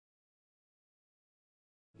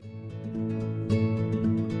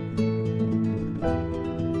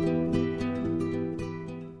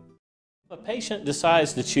patient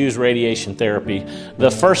decides to choose radiation therapy,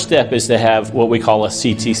 the first step is to have what we call a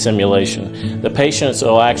CT simulation. The patients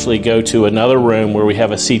will actually go to another room where we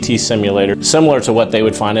have a CT simulator, similar to what they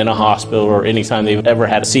would find in a hospital or anytime they've ever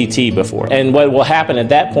had a CT before. And what will happen at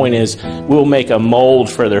that point is we'll make a mold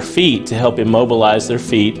for their feet to help immobilize their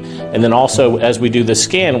feet. And then also, as we do the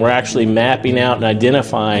scan, we're actually mapping out and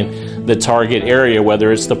identifying the target area,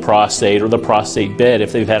 whether it's the prostate or the prostate bed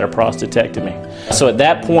if they've had a prostatectomy. So at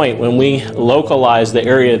that point, when we localize the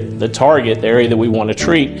area, the target, the area that we want to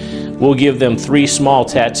treat, we'll give them 3 small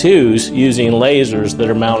tattoos using lasers that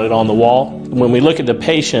are mounted on the wall. When we look at the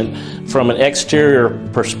patient from an exterior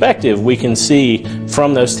perspective, we can see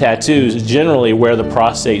from those tattoos generally where the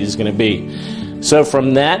prostate is going to be. So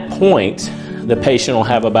from that point, the patient will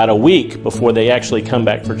have about a week before they actually come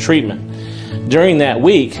back for treatment. During that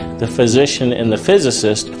week, the physician and the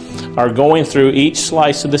physicist are going through each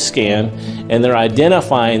slice of the scan and they're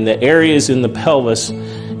identifying the areas in the pelvis,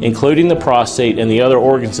 including the prostate and the other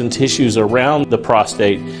organs and tissues around the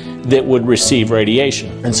prostate that would receive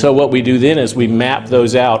radiation. And so what we do then is we map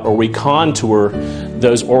those out, or we contour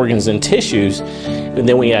those organs and tissues, and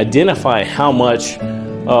then we identify how much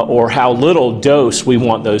or how little dose we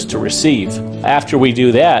want those to receive. After we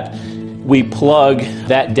do that, we plug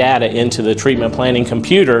that data into the treatment planning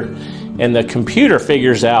computer, and the computer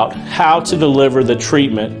figures out how to deliver the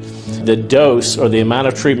treatment, the dose or the amount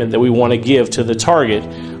of treatment that we want to give to the target,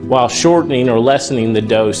 while shortening or lessening the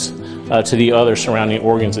dose to the other surrounding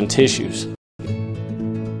organs and tissues.